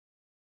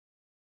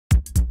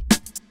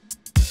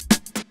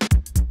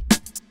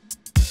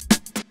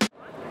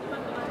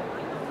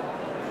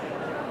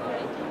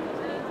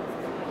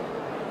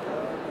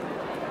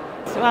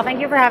Well,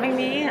 thank you for having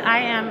me.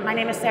 My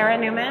name is Sarah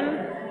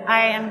Newman.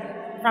 I am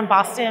from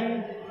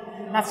Boston,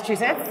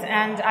 Massachusetts,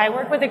 and I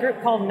work with a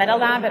group called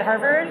MetaLab at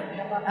Harvard.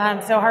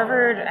 So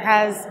Harvard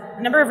has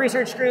a number of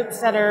research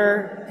groups that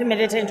are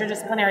committed to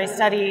interdisciplinary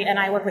study, and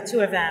I work with two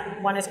of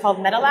them. One is called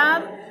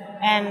MetaLab,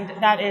 and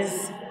that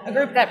is a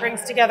group that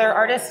brings together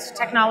artists,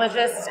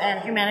 technologists, and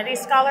humanities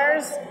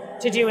scholars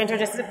to do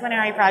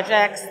interdisciplinary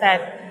projects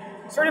that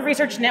sort of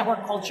research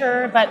network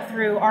culture, but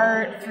through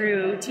art,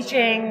 through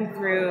teaching,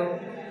 through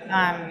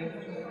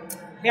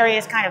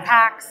various kind of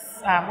hacks,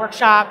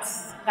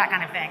 workshops, that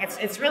kind of thing.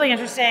 It's really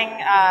interesting,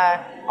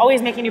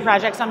 always making new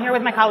projects. So I'm here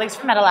with my colleagues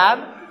from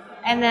MetaLab.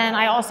 And then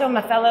I also am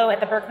a fellow at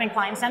the Berkman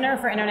Klein Center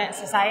for Internet and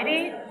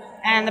Society.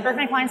 And the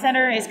Berkman Klein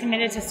Center is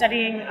committed to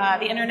studying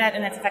the internet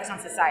and its effects on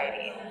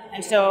society.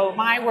 And so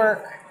my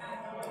work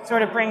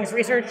sort of brings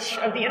research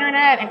of the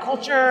internet and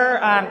culture,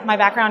 my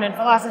background in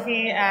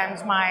philosophy,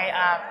 and my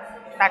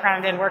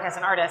background in work as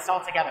an artist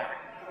all together.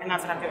 And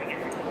that's what I'm doing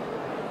here.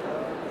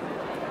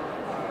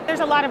 There's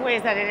a lot of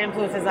ways that it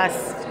influences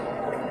us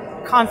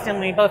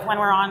constantly, both when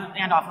we're on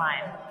and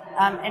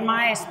offline. In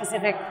my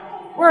specific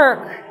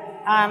work,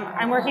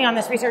 I'm working on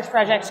this research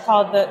project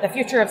called the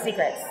Future of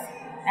Secrets.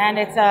 And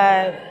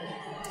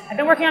I've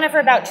been working on it for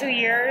about 2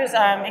 years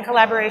in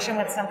collaboration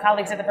with some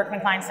colleagues at the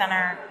Berkman Klein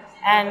Center.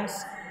 And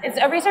it's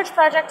a research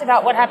project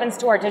about what happens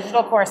to our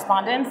digital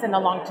correspondence in the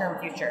long-term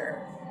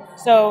future.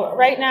 So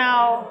right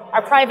now,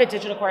 our private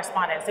digital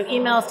correspondence, so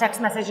emails,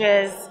 text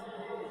messages,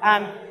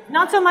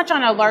 not so much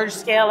on a large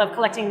scale of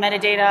collecting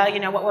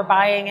metadata, what we're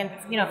buying and,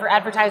 for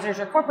advertisers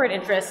or corporate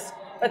interests,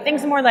 but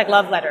things more like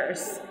love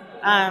letters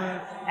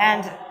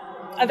and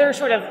other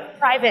sort of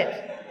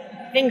private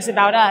things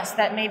about us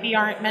that maybe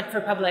aren't meant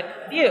for public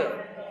view.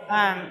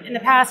 In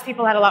the past,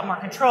 people had a lot more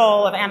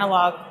control of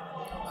analog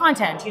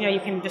content. You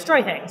can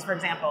destroy things, for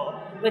example.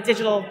 With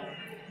digital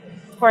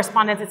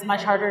correspondence, it's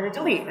much harder to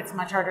delete. It's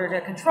much harder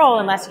to control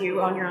unless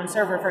you own your own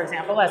server, for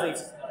example, as we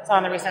saw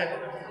in the recent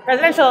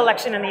presidential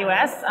election in the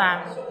US.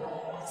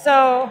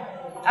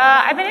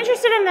 I've been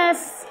interested in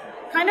this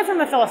kind of from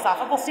a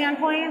philosophical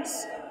standpoint,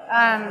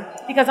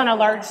 because on a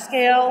large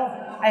scale,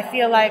 I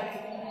feel like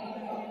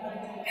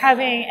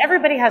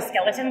everybody has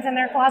skeletons in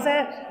their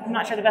closet. I'm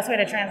not sure the best way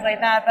to translate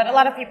that, but a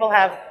lot of people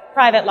have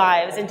private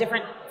lives and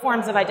different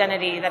forms of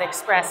identity that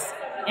express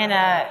in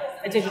a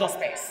digital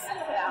space.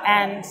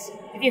 And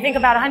if you think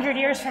about 100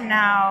 years from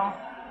now,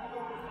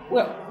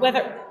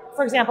 whether,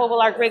 for example,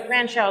 will our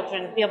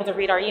great-grandchildren be able to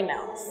read our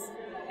emails?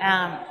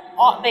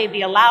 Ought they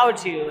be allowed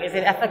to? Is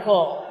it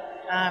ethical?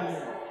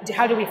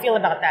 How do we feel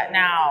about that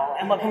now?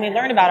 And what can we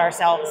learn about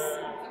ourselves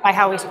by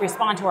how we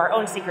respond to our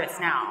own secrets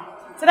now?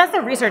 So that's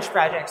the research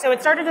project. So it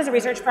started as a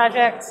research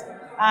project,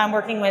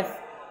 working with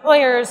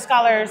lawyers,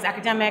 scholars,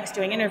 academics,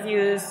 doing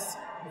interviews,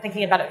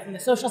 thinking about it from the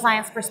social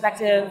science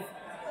perspective,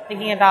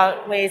 thinking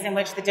about ways in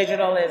which the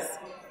digital is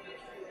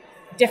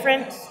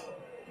different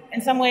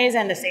in some ways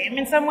and the same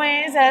in some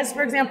ways as,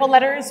 for example,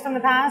 letters from the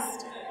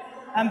past,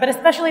 but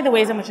especially the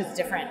ways in which it's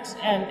different.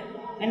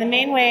 And the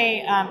main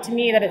way, to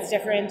me, that it's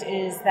different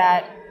is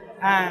that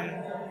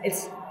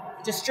it's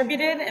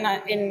distributed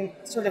in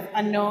sort of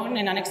unknown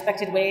and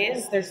unexpected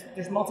ways.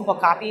 There's multiple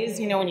copies.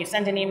 When you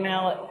send an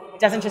email, it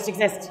doesn't just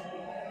exist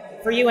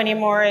for you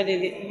anymore.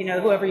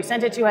 Whoever you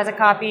sent it to has a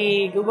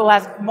copy. Google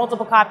has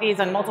multiple copies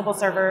on multiple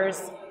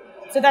servers.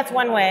 So that's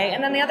one way.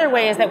 And then the other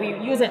way is that we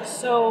use it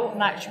so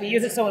much. We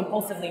use it so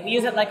impulsively. We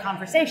use it like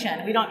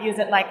conversation. We don't use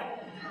it like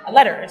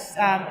letters.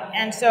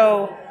 And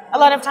so a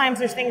lot of times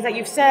there's things that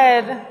you've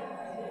said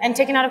and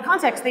taken out of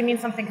context, they mean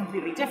something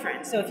completely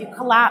different. So if you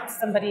collapse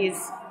somebody's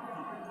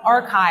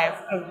archive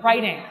of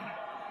writing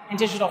in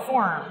digital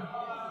form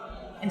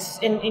and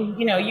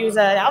use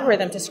an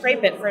algorithm to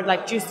scrape it for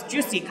like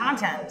juicy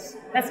content,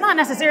 that's not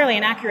necessarily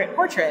an accurate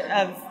portrait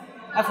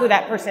of who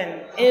that person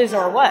is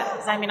or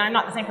was. I mean, I'm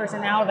not the same person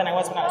now than I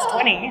was when I was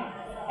 20,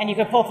 and you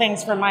could pull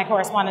things from my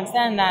correspondence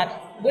then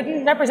that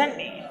wouldn't represent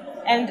me.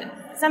 And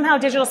somehow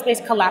digital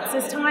space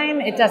collapses time.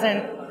 It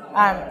doesn't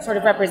sort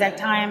of represent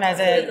time as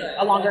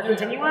a longer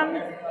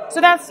continuum. So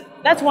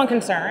that's one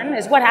concern,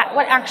 is what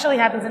actually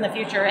happens in the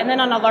future. And then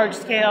on a large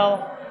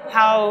scale,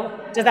 how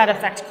does that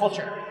affect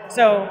culture?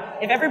 So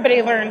if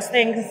everybody learns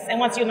things, and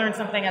once you learn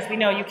something, as we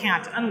know, you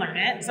can't unlearn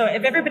it. So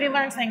if everybody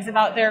learns things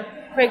about their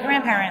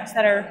great-grandparents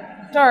that are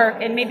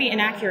dark and maybe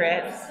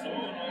inaccurate,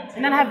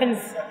 and that happens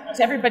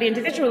to everybody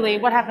individually,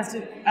 what happens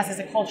to us as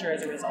a culture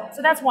as a result?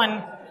 So that's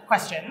one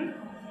question.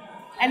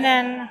 And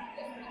then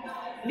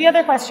the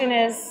other question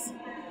is,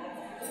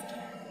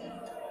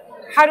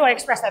 how do I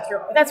express that through?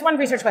 That's one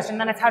research question.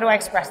 Then it's how do I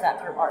express that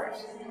through art,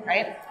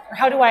 right? Or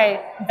how do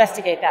I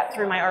investigate that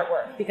through my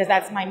artwork? Because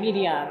that's my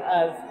medium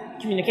of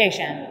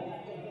communication.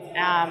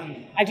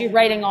 I do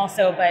writing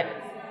also, but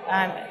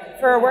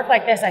for a work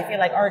like this, I feel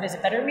like art is a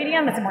better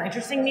medium. It's a more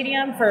interesting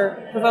medium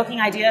for provoking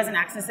ideas and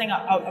accessing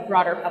a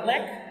broader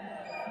public.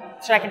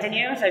 Should I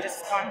continue? Should I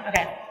just go on?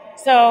 Okay.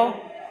 So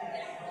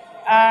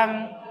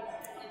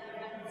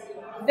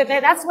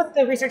that's what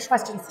the research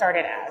question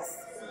started as.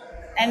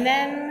 And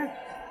then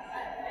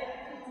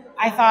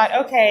I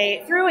thought,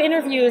 okay, through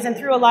interviews and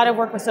through a lot of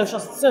work with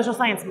social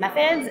science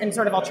methods and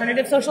sort of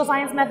alternative social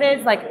science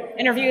methods, like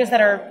interviews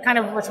that are kind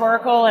of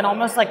rhetorical and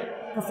almost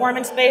like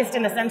performance-based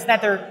in the sense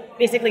that they're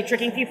basically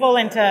tricking people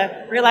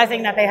into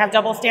realizing that they have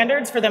double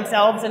standards for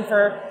themselves and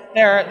for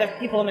the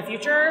people in the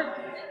future,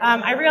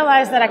 I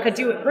realized that I could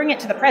bring it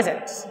to the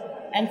present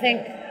and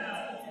think,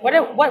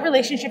 what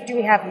relationship do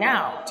we have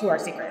now to our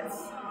secrets?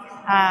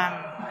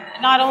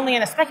 Not only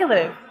in a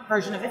speculative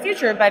version of the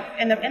future, but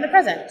in the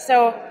present.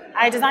 So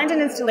I designed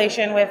an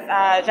installation with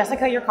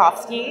Jessica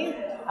Yurkovsky,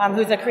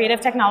 who's a creative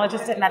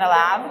technologist at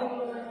MetaLab,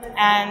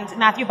 and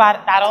Matthew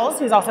Battles,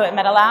 who's also at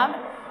MetaLab.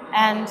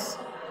 And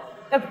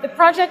the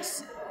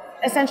project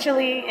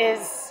essentially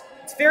it's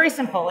very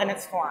simple in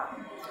its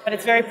form, but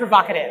it's very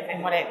provocative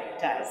in what it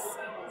does.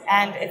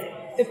 And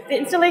the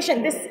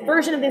installation, this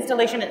version of the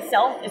installation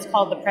itself is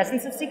called The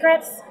Presence of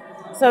Secrets.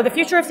 So the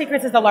Future of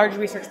Secrets is the large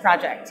research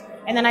project.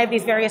 And then I have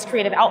these various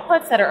creative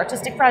outputs that are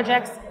artistic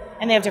projects,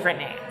 and they have different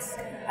names.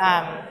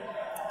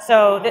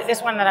 So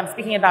this one that I'm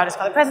speaking about is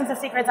called The Presence of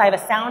Secrets. I have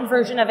a sound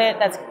version of it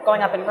that's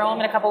going up in Rome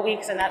in a couple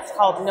weeks, and that's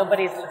called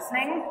Nobody's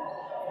Listening.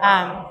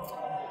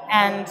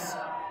 And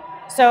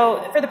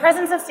so for The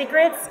Presence of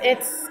Secrets,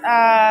 it's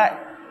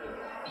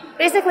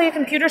basically a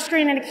computer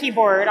screen and a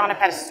keyboard on a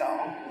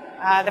pedestal.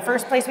 The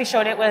first place we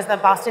showed it was the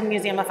Boston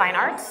Museum of Fine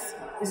Arts.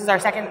 This is our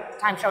second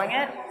time showing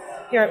it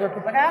here at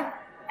Republica.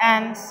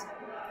 And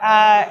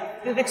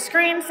the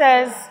screen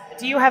says,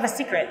 do you have a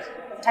secret?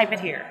 Type it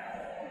here.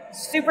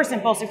 Super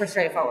simple, super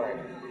straightforward.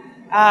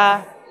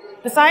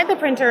 Beside the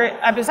printer,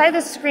 beside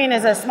the screen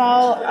is a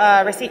small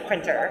receipt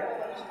printer.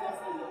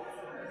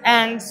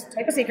 And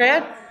type a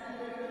secret.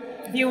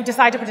 If you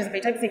decide to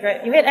participate, type a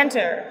secret. You hit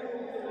enter.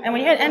 And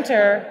when you hit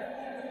enter,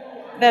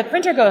 the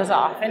printer goes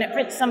off and it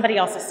prints somebody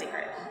else's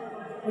secret,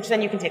 which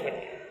then you can take with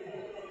you.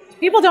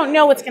 People don't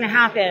know what's going to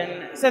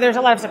happen, so there's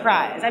a lot of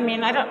surprise. I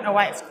mean, I don't know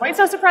why it's quite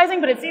so surprising,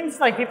 but it seems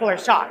like people are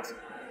shocked.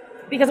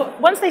 Because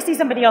once they see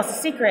somebody else's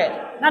secret,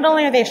 not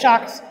only are they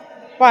shocked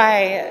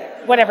by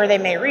whatever they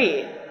may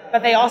read,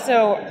 but they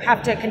also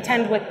have to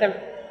contend with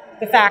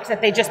the fact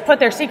that they just put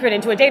their secret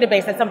into a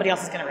database that somebody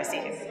else is going to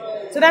receive.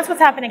 So that's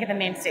what's happening at the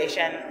main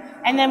station.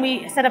 And then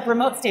we set up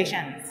remote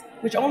stations,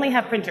 which only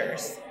have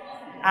printers.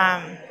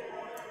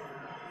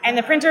 And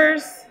the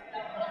printers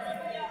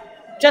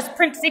just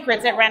print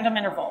secrets at random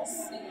intervals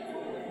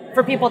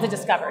for people to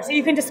discover. So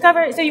you can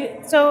discover,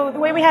 so the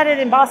way we had it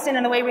in Boston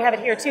and the way we have it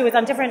here too is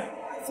on different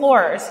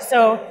floors.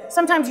 So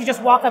sometimes you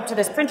just walk up to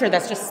this printer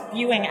that's just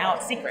spewing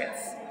out secrets.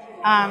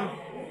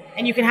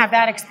 And you can have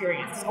that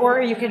experience. Or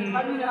you can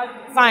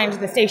find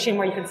the station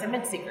where you can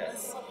submit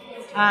secrets.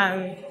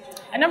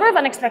 A number of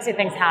unexpected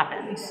things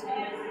happened.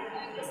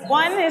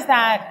 One is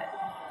that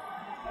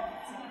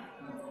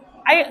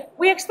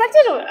we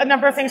expected a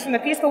number of things from the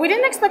piece, but we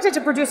didn't expect it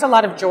to produce a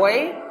lot of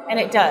joy, and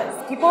it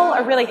does. People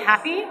are really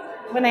happy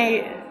when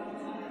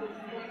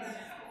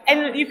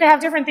and you can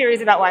have different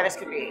theories about why this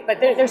could be, but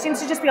there seems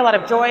to just be a lot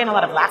of joy and a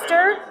lot of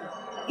laughter,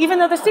 even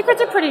though the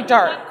secrets are pretty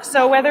dark.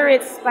 So whether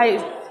it's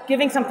by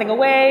giving something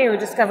away or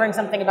discovering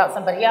something about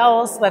somebody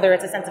else, whether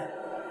it's a sense of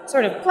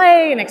sort of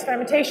play and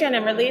experimentation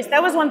and release,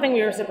 that was one thing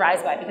we were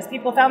surprised by, because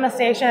people found the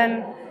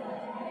station,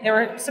 they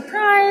were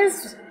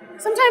surprised,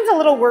 sometimes a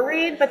little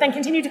worried, but then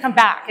continued to come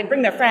back and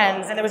bring their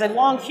friends. And there was a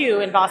long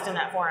queue in Boston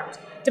that formed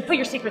to put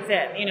your secrets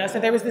in, So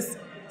there was this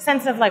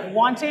sense of like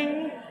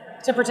wanting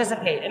to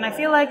participate. And I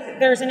feel like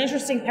there's an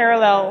interesting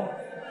parallel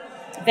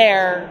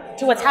there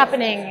to what's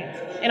happening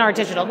in our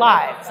digital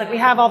lives. Like we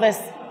have all this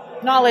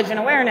knowledge and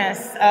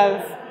awareness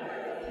of,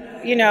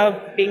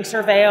 being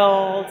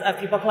surveilled, of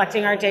people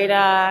collecting our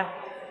data,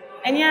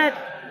 and yet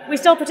we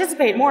still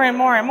participate more and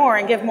more and more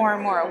and give more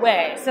and more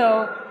away.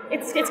 So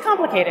it's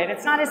complicated.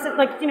 It's not as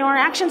our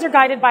actions are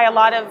guided by a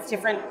lot of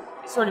different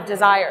sort of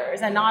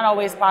desires and not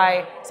always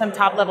by some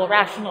top level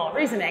rational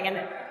reasoning.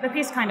 And the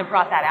piece kind of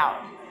brought that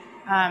out.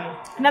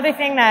 Another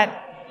thing that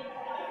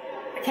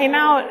came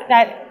out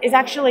that is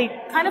actually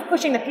kind of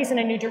pushing the piece in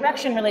a new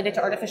direction related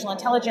to artificial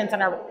intelligence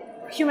and our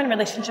human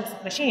relationships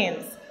with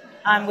machines,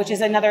 which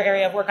is another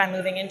area of work I'm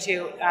moving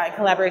into in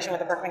collaboration with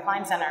the Berkman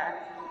Klein Center.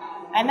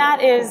 And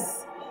that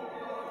is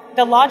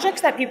the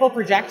logics that people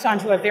project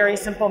onto a very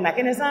simple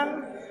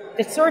mechanism,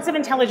 the sorts of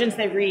intelligence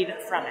they read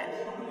from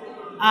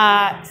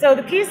it. So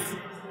the piece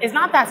is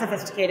not that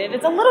sophisticated.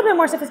 It's a little bit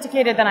more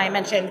sophisticated than I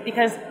mentioned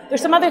because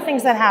there's some other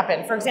things that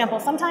happen. For example,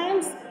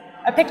 sometimes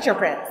a picture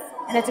prints,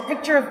 and it's a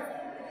picture of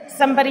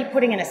somebody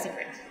putting in a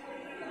secret.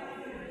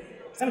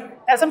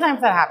 Sometimes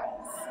that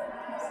happens.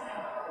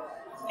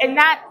 And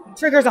that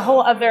triggers a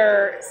whole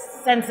other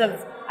sense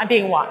of I'm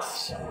being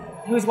watched.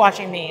 Who's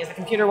watching me? Is the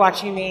computer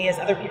watching me?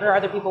 Are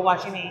other people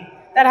watching me?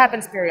 That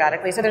happens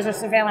periodically, so there's a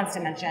surveillance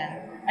dimension.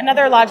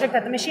 Another logic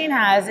that the machine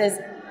has is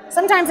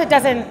sometimes it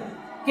doesn't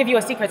give you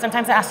a secret,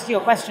 sometimes it asks you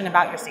a question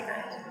about your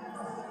secret.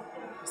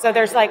 So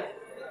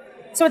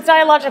it's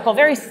dialogical,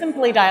 very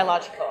simply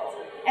dialogical.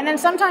 And then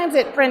sometimes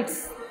it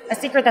prints a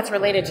secret that's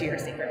related to your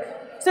secret.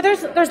 So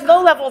there's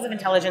low levels of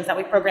intelligence that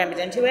we programmed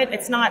into it.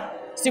 It's not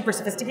super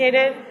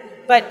sophisticated,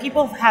 but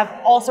people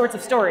have all sorts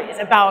of stories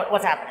about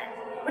what's happening.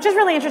 which is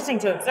really interesting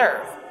to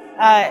observe.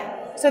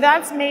 So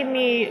that's made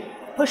me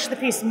push the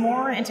piece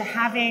more into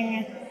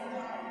having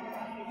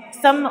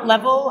some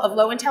level of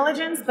low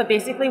intelligence, but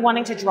basically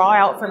wanting to draw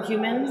out from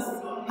humans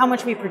how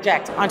much we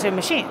project onto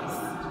machines.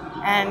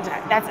 And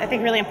that's, I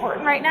think, really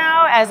important right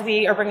now as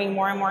we are bringing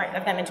more and more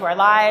of them into our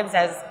lives,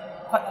 as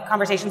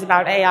conversations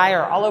about AI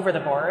are all over the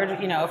board,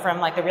 you know, from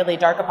like the really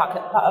dark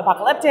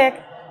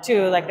apocalyptic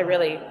to like the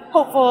really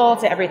hopeful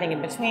to everything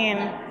in between.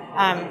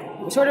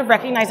 Sort of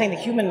recognizing the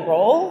human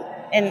role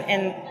in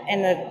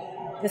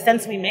the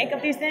sense we make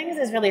of these things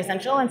is really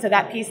essential. And so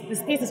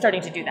this piece is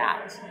starting to do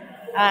that.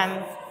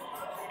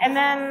 And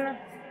then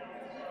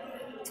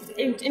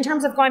in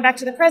terms of going back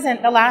to the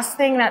present, the last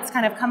thing that's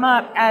kind of come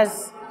up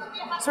as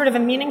sort of a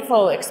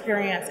meaningful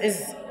experience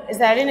is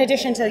that in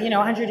addition to, you know,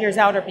 100 years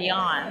out or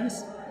beyond,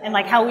 and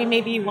like how we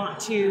maybe want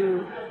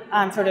to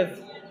sort of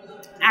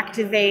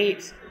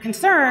activate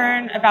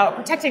concern about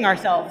protecting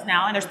ourselves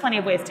now, and there's plenty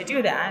of ways to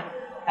do that,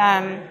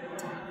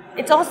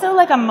 it's also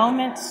like a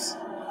moment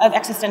of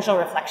existential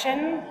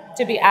reflection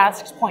to be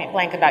asked point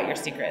blank about your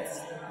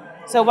secrets.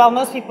 So while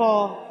most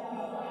people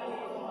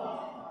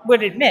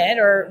would admit,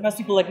 or most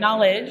people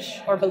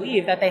acknowledge or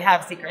believe that they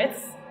have secrets,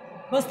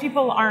 most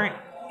people aren't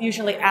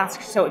usually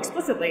asked so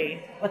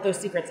explicitly what those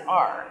secrets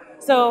are.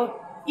 So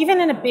even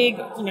in a big,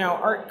 you know,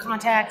 art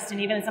context, and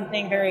even in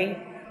something very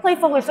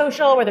playful or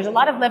social where there's a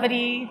lot of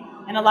levity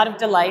and a lot of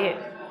delight,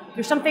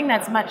 there's something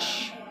that's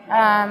much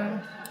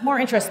more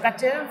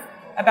introspective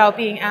about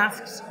being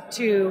asked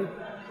to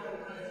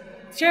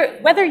share,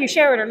 whether you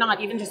share it or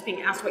not. Even just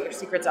being asked what your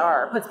secrets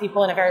are puts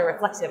people in a very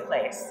reflective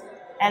place.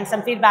 And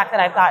some feedback that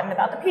I've gotten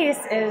about the piece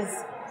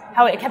is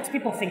how it kept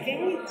people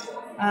thinking,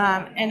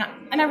 and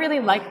I really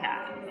like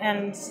that.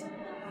 And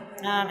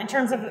in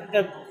terms of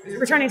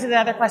returning to the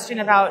other question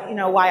about, you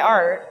know, why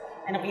art,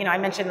 and, you know, I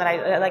mentioned that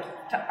I like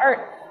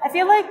art. I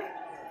feel like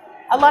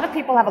a lot of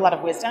people have a lot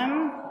of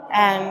wisdom,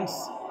 and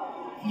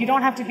you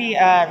don't have to be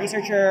a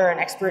researcher or an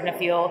expert in a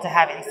field to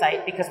have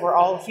insight, because we're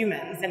all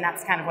humans, and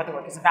that's kind of what the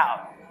work is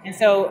about. And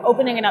so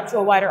opening it up to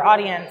a wider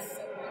audience,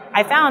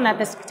 I found that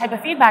this type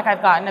of feedback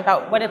I've gotten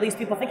about what at least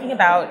people thinking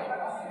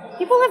about,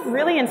 people have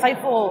really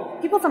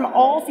insightful, people from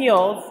all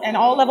fields and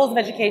all levels of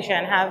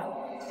education have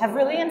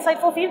really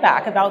insightful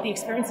feedback about the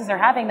experiences they're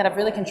having that have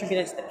really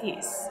contributed to the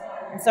piece.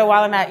 And so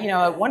while I'm at, you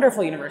know, a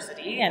wonderful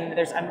university and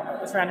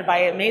I'm surrounded by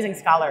amazing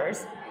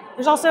scholars,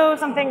 there's also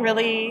something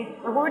really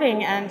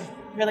rewarding and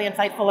really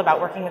insightful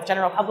about working with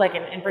general public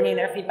and bringing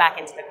their feedback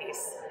into the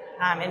piece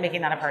and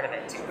making that a part of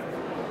it too.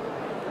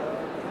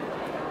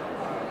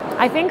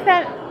 I think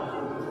that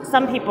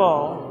some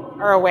people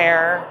are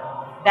aware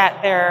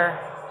that they're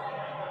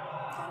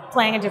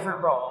playing a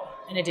different role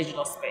in a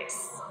digital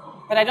space.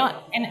 But I don't,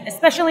 and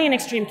especially in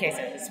extreme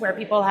cases where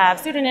people have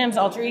pseudonyms,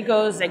 alter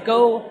egos that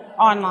go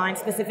online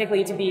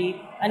specifically to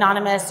be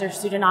anonymous or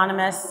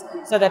pseudonymous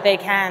so that they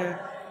can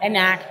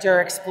enact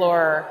or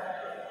explore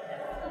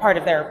part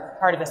of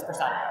this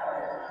persona.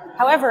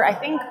 However, I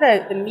think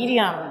that the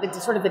medium,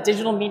 the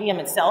digital medium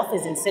itself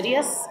is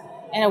insidious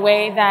in a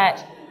way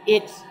that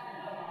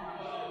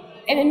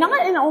and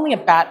not in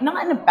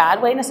a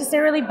bad way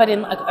necessarily, but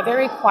in a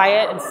very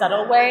quiet and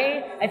subtle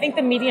way. I think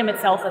the medium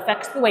itself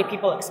affects the way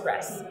people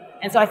express.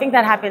 And so I think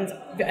that happens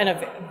in a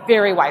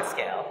very wide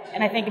scale.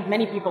 And I think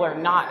many people are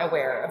not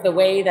aware of the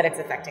way that it's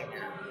affecting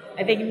them.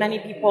 I think many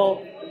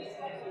people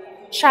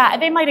chat,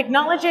 they might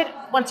acknowledge it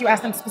once you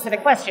ask them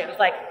specific questions,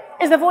 like,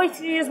 is the voice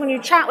you use when you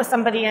chat with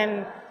somebody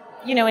in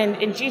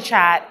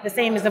GChat the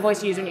same as the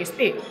voice you use when you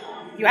speak?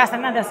 If you ask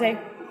them that, they'll say,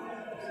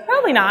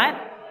 probably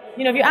not.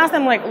 You know, if you ask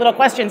them like little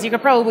questions, you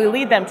could probably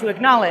lead them to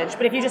acknowledge.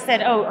 But if you just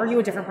said, oh, are you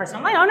a different person?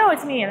 I'm like, oh, no,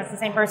 it's me, and it's the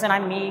same person,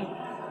 I'm me.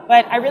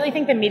 But I really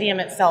think the medium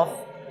itself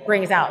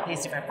brings out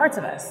these different parts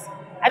of us.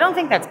 I don't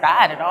think that's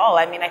bad at all.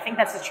 I mean, I think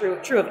that's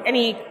true of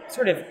any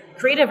sort of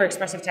creative or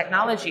expressive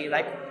technology.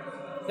 Like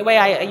the way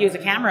I use a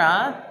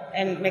camera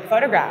and make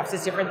photographs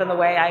is different than the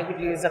way I would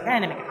use a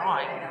pen and make a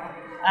drawing. You know?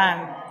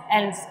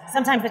 And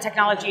sometimes the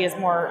technology is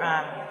more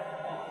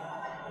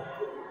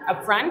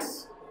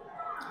upfront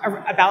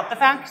about the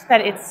fact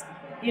that it's,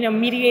 you know,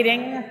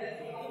 mediating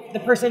the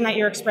person that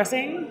you're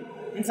expressing,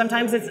 and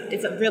sometimes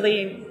it's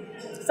really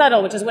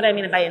subtle, which is what I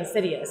mean by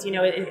insidious. You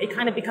know, it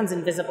kind of becomes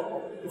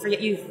invisible.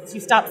 You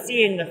stop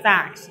seeing the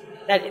fact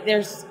that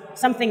there's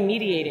something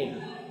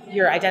mediating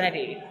your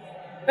identity.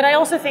 But I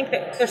also think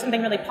that there's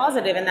something really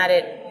positive in that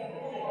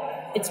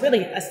it's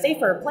really a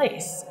safer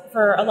place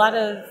for a lot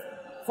of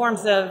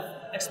forms of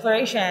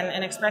exploration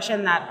and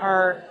expression that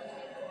are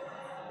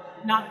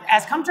not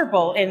as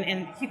comfortable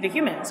in the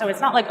human. So it's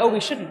not like, oh, we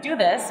shouldn't do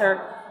this,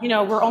 or, you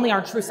know, we're only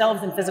our true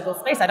selves in physical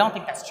space. I don't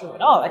think that's true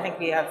at all. I think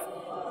we have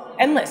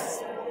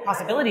endless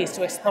possibilities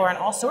to explore in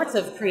all sorts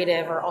of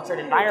creative or altered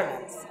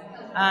environments.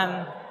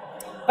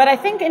 But I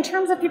think in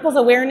terms of people's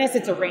awareness,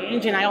 it's a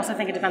range, and I also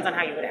think it depends on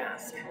how you would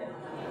ask.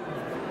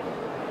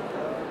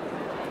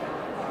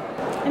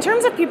 In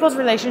terms of people's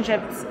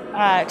relationships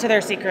to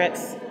their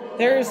secrets,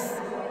 there's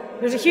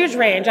a huge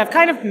range. I've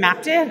kind of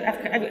mapped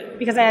it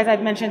because, as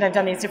I've mentioned, I've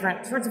done these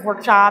different sorts of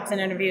workshops and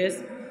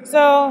interviews.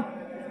 So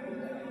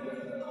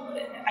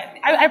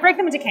I break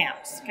them into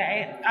camps,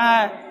 okay?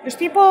 There's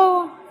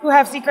people who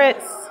have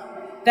secrets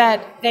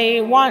that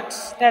they want,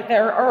 that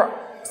there are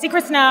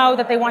secrets now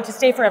that they want to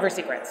stay forever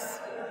secrets.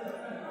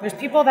 There's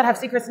people that have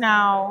secrets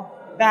now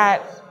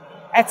that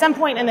at some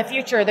point in the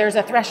future, there's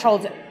a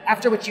threshold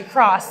after which you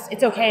cross.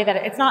 It's okay that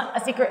it's not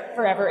a secret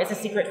forever, it's a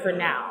secret for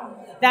now.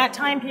 That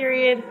time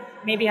period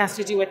maybe has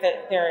to do with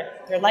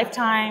their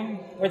lifetime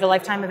or the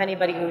lifetime of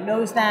anybody who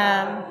knows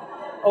them,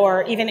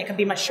 or even it could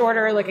be much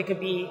shorter, like it could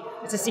be,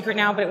 it's a secret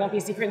now, but it won't be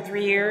a secret in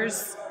 3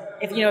 years.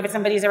 If it's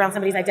somebody's around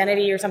somebody's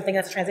identity or something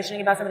that's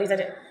transitioning about somebody's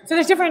identity. So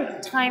there's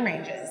different time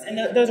ranges, and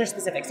those are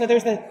specific. So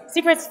there's the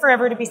secrets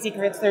forever to be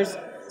secrets. There's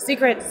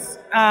secrets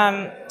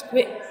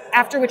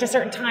after which a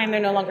certain time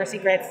they're no longer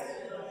secrets.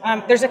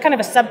 There's a kind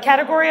of a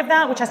subcategory of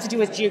that, which has to do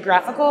with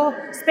geographical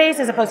space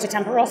as opposed to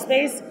temporal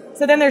space.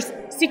 So then there's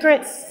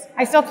secrets,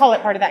 I still call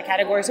it part of that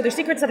category. So there's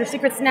secrets that are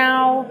secrets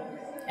now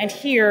and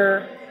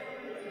here,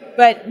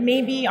 but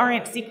maybe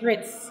aren't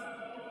secrets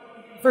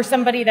for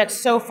somebody that's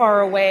so far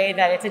away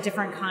that it's a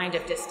different kind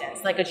of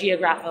distance, like a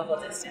geographical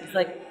distance.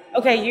 Like,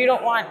 okay, you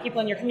don't want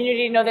people in your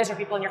community to know this, or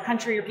people in your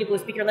country, or people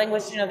who speak your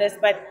language to know this,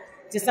 but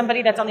to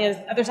somebody that's on the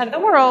other side of the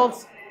world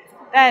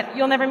that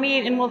you'll never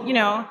meet and will,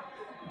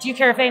 do you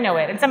care if they know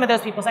it? And some of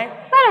those people say,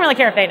 I don't really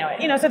care if they know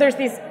it. So there's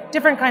these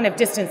different kind of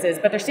distances,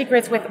 but they're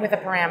secrets with a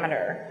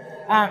parameter.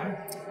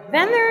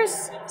 Then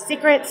there's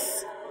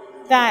secrets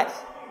that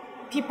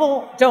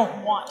people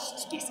don't want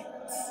to be secrets.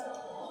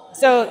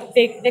 So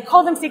they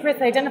call them secrets,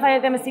 they identify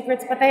them as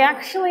secrets, but they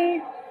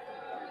actually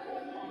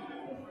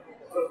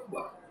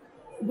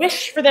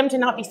wish for them to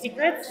not be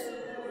secrets,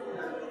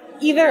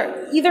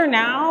 either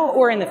now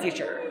or in the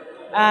future.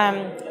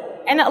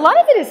 And a lot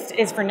of it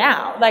is for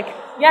now. Like,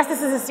 yes,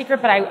 this is a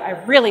secret, but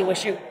I really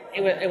wish it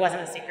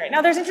wasn't a secret.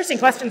 Now, there's interesting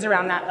questions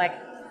around that, like,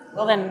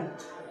 well, then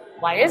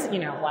why is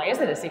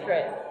it a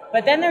secret?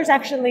 But then there's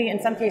actually, in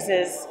some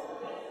cases,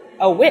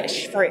 a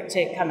wish for it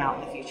to come out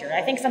in the future.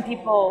 I think some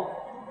people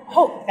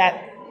hope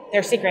that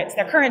their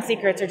current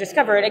secrets are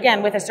discovered,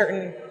 again, with a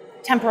certain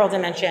temporal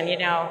dimension,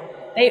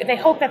 They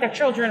hope that their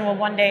children will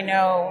one day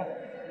know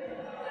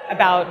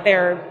about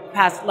their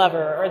past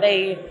lover, or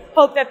they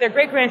hope that their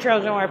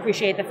great-grandchildren will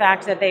appreciate the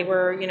fact that they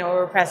were,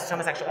 repressed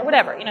homosexual, or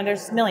whatever.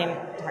 There's a million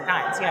different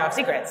kinds, of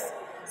secrets.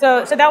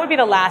 So that would be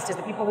the last, is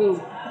the people who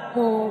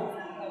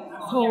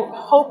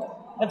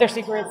hope that their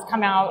secrets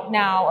come out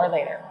now or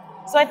later.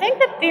 So I think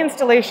that the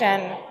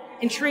installation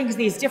intrigues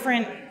these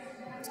different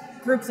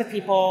groups of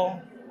people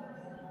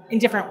in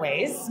different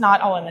ways,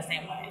 not all in the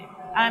same way.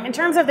 In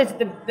terms of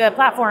the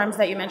platforms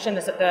that you mentioned,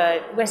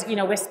 the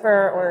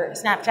Whisper or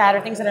Snapchat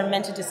or things that are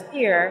meant to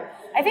disappear,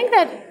 I think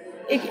that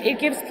it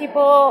gives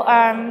people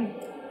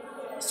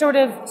sort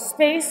of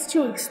space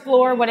to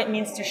explore what it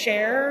means to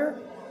share,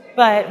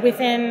 but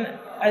within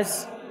a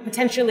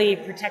potentially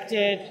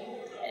protected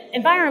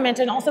environment,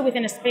 and also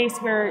within a space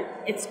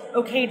where it's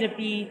okay to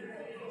be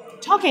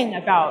talking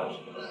about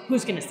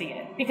who's going to see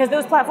it. Because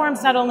those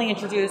platforms not only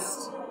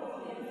introduced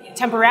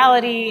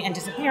temporality and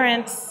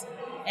disappearance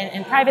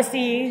and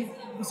privacy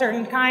of a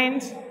certain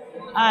kind,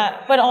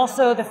 but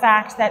also the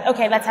fact that,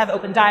 okay, let's have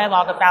open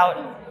dialogue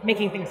about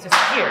making things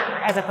disappear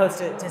as opposed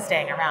to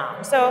staying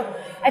around. So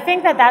I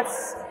think that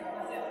that's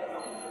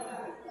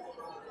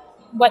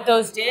what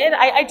those did.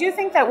 I do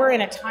think that we're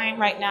in a time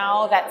right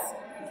now that's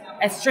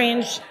a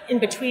strange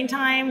in-between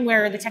time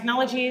where the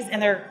technologies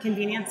and their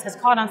convenience has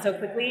caught on so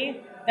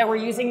quickly that we're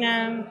using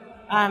them,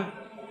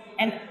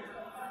 and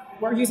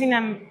we're using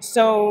them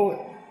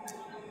so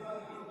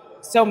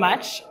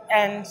much,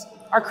 and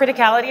our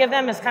criticality of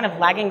them is kind of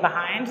lagging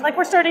behind. Like,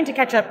 we're starting to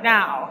catch up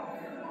now.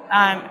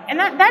 And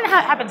that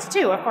happens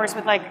too, of course,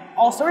 with like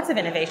all sorts of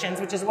innovations,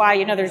 which is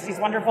why, there's these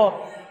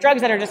wonderful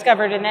drugs that are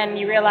discovered, and then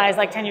you realize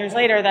like 10 years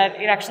later that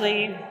it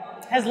actually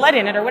has lead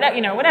in it, or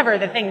whatever, whatever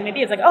the thing.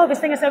 Maybe it's like, oh, this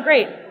thing is so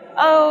great.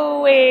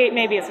 Oh, wait,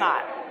 maybe it's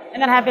not.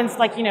 And that happens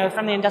like,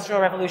 from the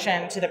Industrial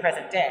Revolution to the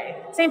present day.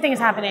 Same thing is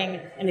happening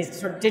in these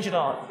sort of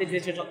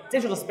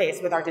digital space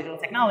with our digital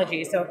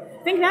technology. So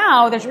I think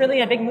now there's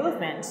really a big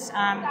movement.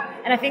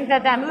 And I think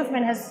that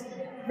movement has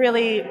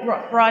really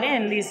brought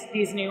in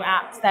these new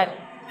apps that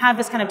have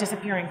this kind of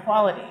disappearing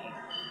quality.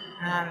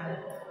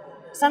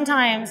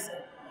 Sometimes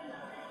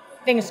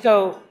things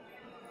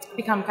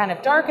become kind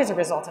of dark as a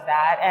result of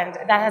that, and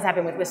that has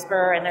happened with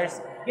Whisper. And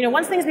there's,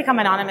 once things become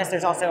anonymous,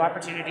 there's also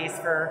opportunities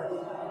for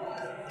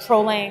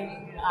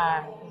trolling,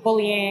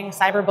 bullying,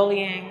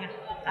 cyberbullying,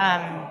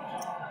 and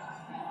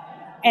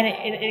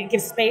it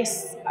gives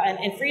space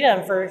and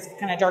freedom for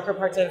kind of darker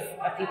parts of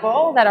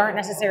people that aren't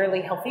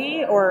necessarily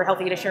healthy or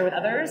healthy to share with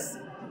others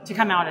to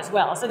come out as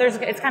well. So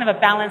it's kind of a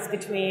balance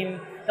between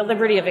the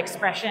liberty of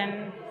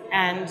expression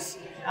and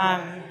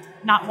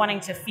not wanting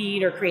to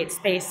feed or create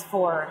space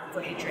for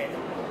hatred.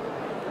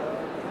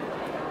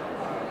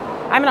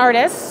 I'm an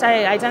artist.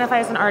 I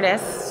identify as an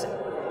artist.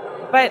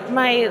 But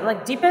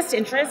my deepest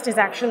interest is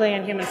actually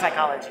in human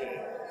psychology.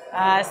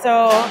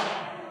 So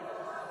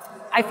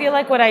I feel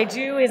like what I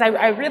do is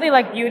I really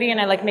like beauty,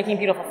 and I like making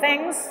beautiful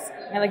things,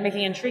 and I like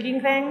making intriguing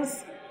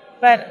things.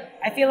 But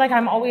I feel like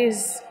I'm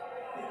always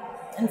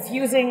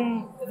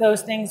infusing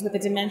those things with a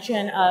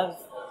dimension of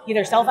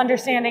either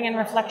self-understanding and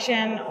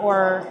reflection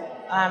or,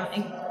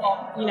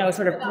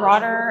 sort of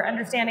broader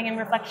understanding and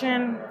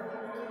reflection.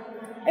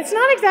 It's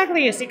not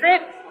exactly a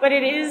secret, but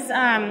it is,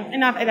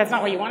 that's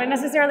not what you wanted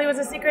necessarily was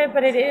a secret,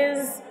 but it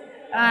is,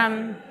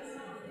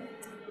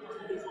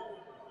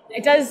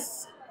 it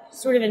does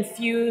sort of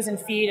infuse and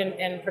feed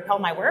and propel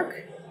my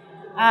work.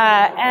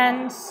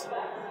 And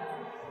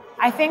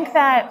I think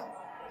that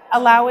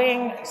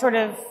allowing sort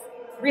of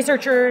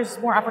researchers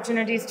more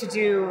opportunities to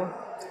do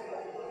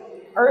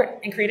art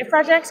and creative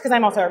projects, because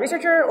I'm also a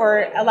researcher,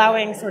 or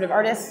allowing sort of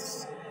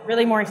artists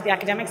really more into the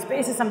academic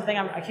space is something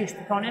I'm a huge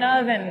proponent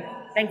of, and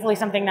thankfully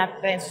something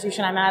that the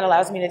institution I'm at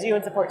allows me to do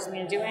and supports me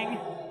in doing.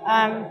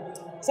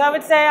 So I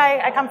would say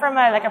I come from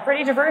a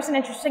pretty diverse and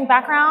interesting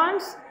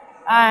background.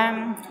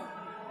 I'm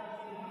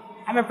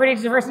a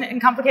pretty diverse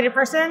and complicated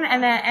person,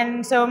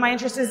 and so my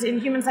interest is in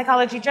human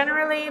psychology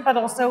generally, but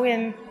also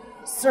in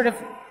sort of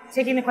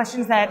taking the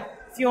questions that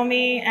fuel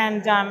me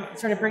and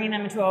sort of bringing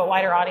them into a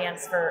wider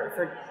audience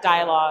for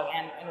dialogue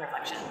and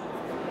reflection.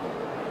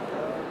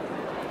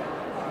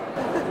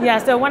 Yeah,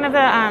 so one of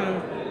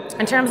the,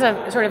 in terms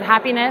of sort of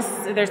happiness,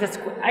 there's this,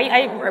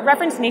 I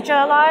reference Nietzsche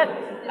a lot,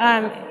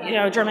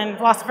 German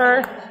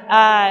philosopher,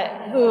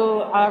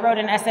 who wrote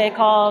an essay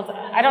called,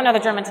 I don't know the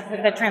German,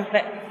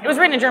 it was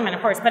written in German,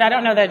 of course, but I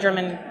don't know the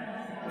German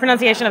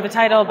pronunciation of the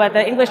title, but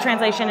the English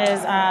translation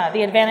is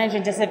The Advantage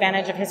and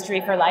Disadvantage of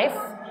History for Life,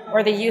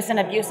 or The Use and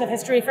Abuse of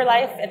History for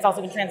Life. It's also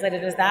been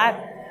translated as that.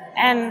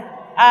 And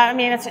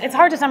it's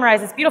hard to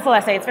summarize. It's a beautiful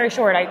essay. It's very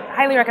short. I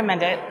highly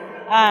recommend it.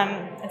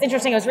 It's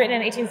interesting. It was written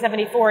in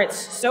 1874. It's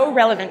so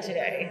relevant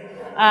today,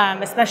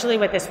 especially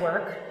with this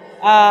work.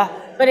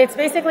 But it's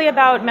basically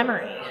about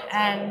memory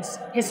and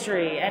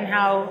history and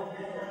how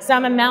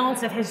some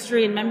amounts of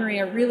history and memory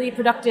are really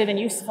productive and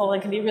useful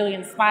and can be really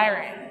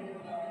inspiring.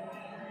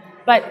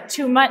 But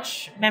too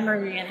much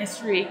memory and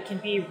history can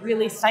be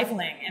really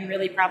stifling and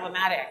really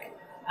problematic.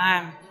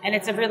 And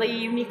it's a really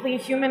uniquely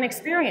human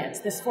experience,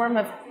 this form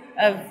of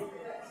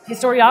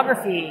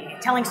historiography,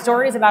 telling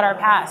stories about our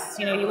past.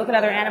 You look at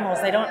other animals,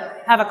 they don't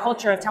have a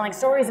culture of telling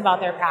stories about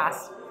their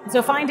past. And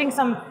so finding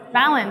some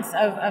balance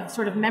of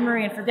sort of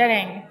memory and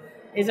forgetting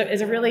is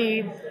a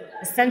really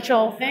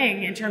essential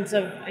thing in terms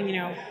of,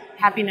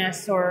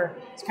 happiness or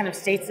kind of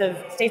states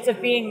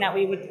of being that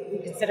we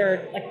would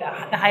consider like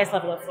the highest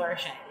level of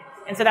flourishing.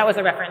 And so that was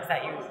a reference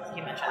that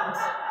you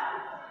mentioned.